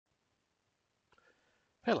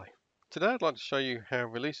Hello. Today I'd like to show you how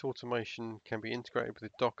release automation can be integrated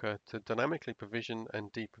with Docker to dynamically provision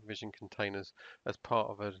and deprovision containers as part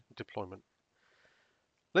of a deployment.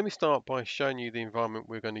 Let me start by showing you the environment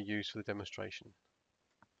we're going to use for the demonstration.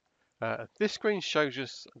 This screen shows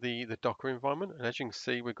us the Docker environment, and as you can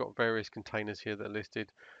see, we've got various containers here that are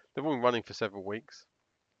listed. They've all been running for several weeks.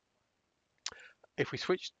 If we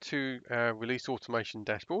switch to our release automation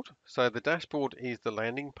dashboard, so the dashboard is the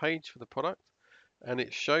landing page for the product, and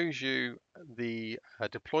it shows you the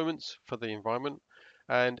deployments for the environment.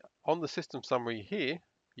 And on the system summary here,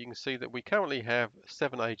 you can see that we currently have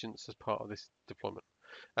 7 agents as part of this deployment.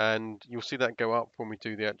 And you'll see that go up when we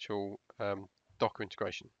do the actual Docker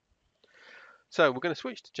integration. So we're going to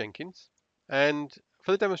switch to Jenkins. And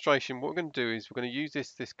for the demonstration, what we're going to do is we're going to use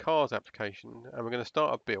this cars application, and we're going to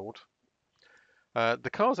start a build.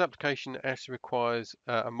 The cars application actually requires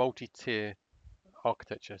a multi-tier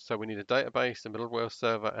architecture. So we need a database, a middleware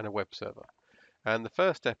server, and a web server. And the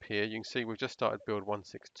first step here, you can see we've just started build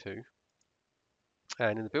 162.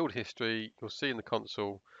 And in the build history, you'll see in the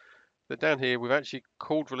console that down here, we've actually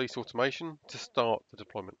called release automation to start the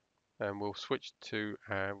deployment. And we'll switch to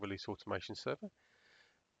our release automation server.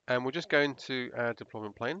 And we'll just go into our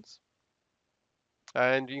deployment plans.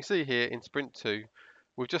 And you can see here in sprint 2,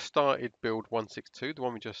 we've just started build 162, the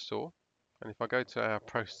one we just saw. And if I go to our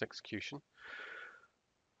process execution,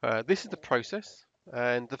 this is the process.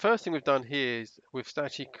 And the first thing we've done here is we've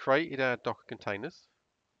actually created our Docker containers,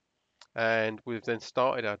 and we've then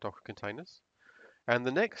started our Docker containers. And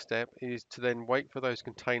the next step is to then wait for those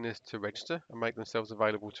containers to register and make themselves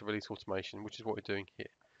available to release automation, which is what we're doing here.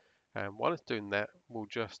 And while it's doing that, we'll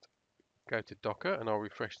just go to Docker and I'll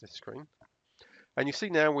refresh this screen. And you see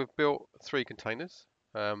now we've built 3 containers.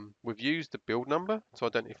 We've used the build number to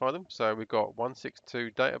identify them. So we've got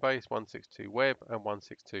 162 database, 162 web, and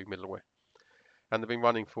 162 middleware. And they've been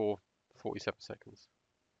running for 47 seconds.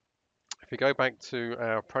 If we go back to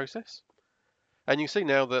our process, and you can see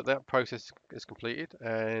now that that process is completed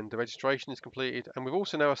and the registration is completed, and we've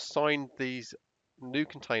also now assigned these new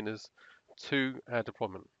containers to our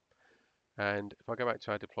deployment. And if I go back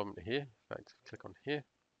to our deployment here, in fact, click on here,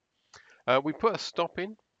 we put a stop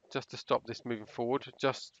in just to stop this moving forward,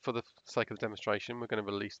 just for the sake of the demonstration. We're going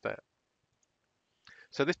to release that.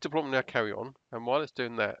 So this deployment now carry on, and while it's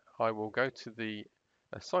doing that, I will go to the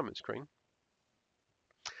assignment screen.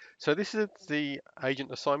 So this is the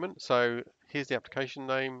agent assignment. So here's the application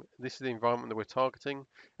name. This is the environment that we're targeting.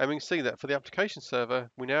 And we can see that for the application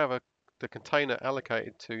server, we now have the container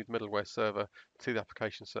allocated to the middleware server to the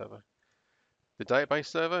application server. The database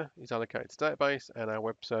server is allocated to database, and our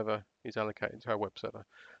web server is allocated to our web server.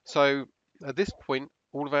 So at this point,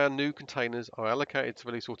 all of our new containers are allocated to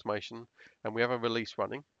release automation, and we have a release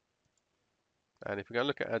running. And if we go and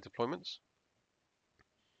look at our deployments,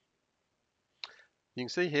 you can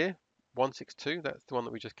see here 162, that's the one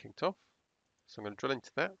that we just kicked off. So I'm going to drill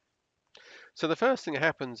into that. So the first thing that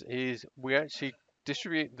happens is we actually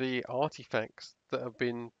distribute the artifacts that have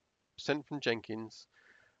been sent from Jenkins,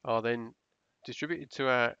 are then distributed to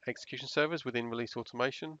our execution servers within release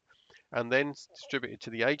automation, and then distributed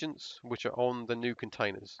to the agents which are on the new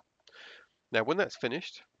containers. Now when that's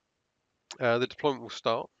finished, the deployment will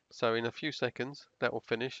start. So in a few seconds that will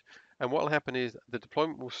finish, and what will happen is the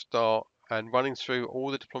deployment will start and running through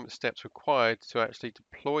all the deployment steps required to actually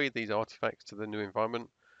deploy these artifacts to the new environment.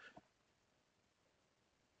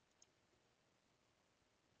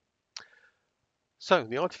 So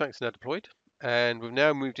the artifacts are now deployed, and we've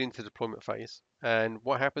now moved into the deployment phase. And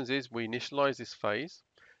what happens is we initialize this phase,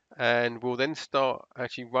 and we'll then start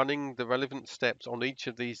actually running the relevant steps on each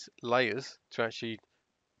of these layers to actually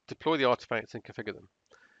deploy the artifacts and configure them.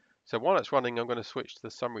 So while it's running, I'm going to switch to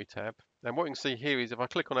the summary tab. And what you can see here is if I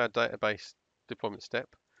click on our database deployment step,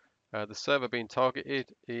 the server being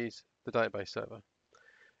targeted is the database server.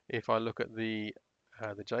 If I look at the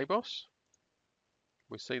JBoss,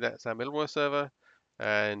 we see that's our middleware server,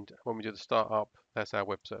 and when we do the startup, that's our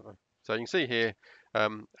web server. So you can see here,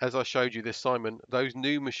 as I showed you this assignment, those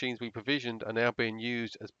new machines we provisioned are now being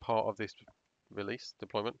used as part of this release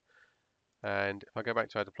deployment. And if I go back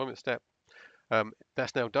to our deployment step,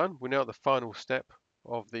 that's now done. We're now at the final step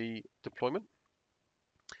of the deployment.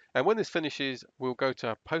 And when this finishes, we'll go to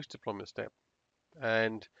our post-deployment step.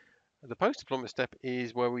 And the post-deployment step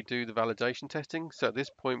is where we do the validation testing. So at this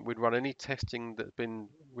point, we'd run any testing that's been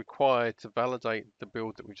required to validate the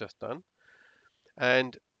build that we've just done.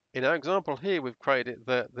 And in our example here, we've created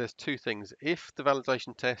that there's 2 things. If the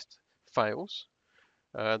validation test fails,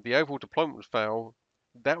 the overall deployment would fail.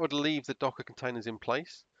 That would leave the Docker containers in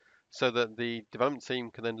place so that the development team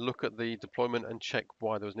can then look at the deployment and check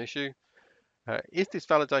why there was an issue. If this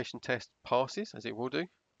validation test passes, as it will do,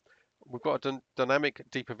 we've got a dynamic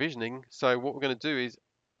deprovisioning. So what we're going to do is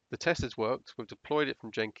the test has worked. We've deployed it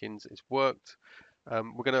from Jenkins. It's worked.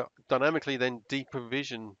 We're going to dynamically then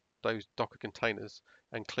deprovision those Docker containers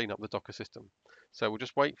and clean up the Docker system. So we'll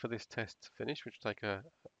just wait for this test to finish, which will take a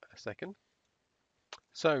second.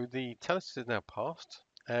 So the test is now passed,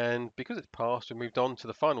 and because it's passed, we moved on to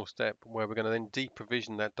the final step where we're going to then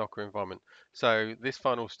deprovision that Docker environment. So this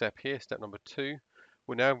final step here, step number 2,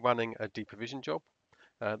 we're now running a deprovision job.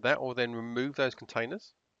 That will then remove those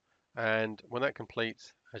containers, and when that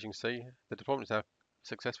completes, as you can see, the deployment is now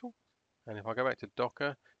successful. And if I go back to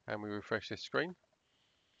Docker and we refresh this screen,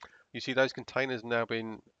 you see those containers now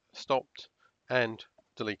been stopped and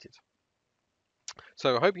deleted.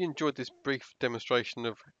 So I hope you enjoyed this brief demonstration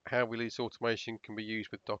of how release automation can be used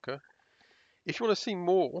with Docker. If you want to see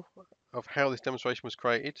more of how this demonstration was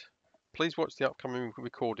created, please watch the upcoming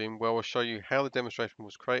recording where I'll show you how the demonstration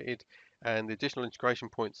was created and the additional integration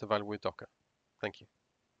points available with Docker. Thank you.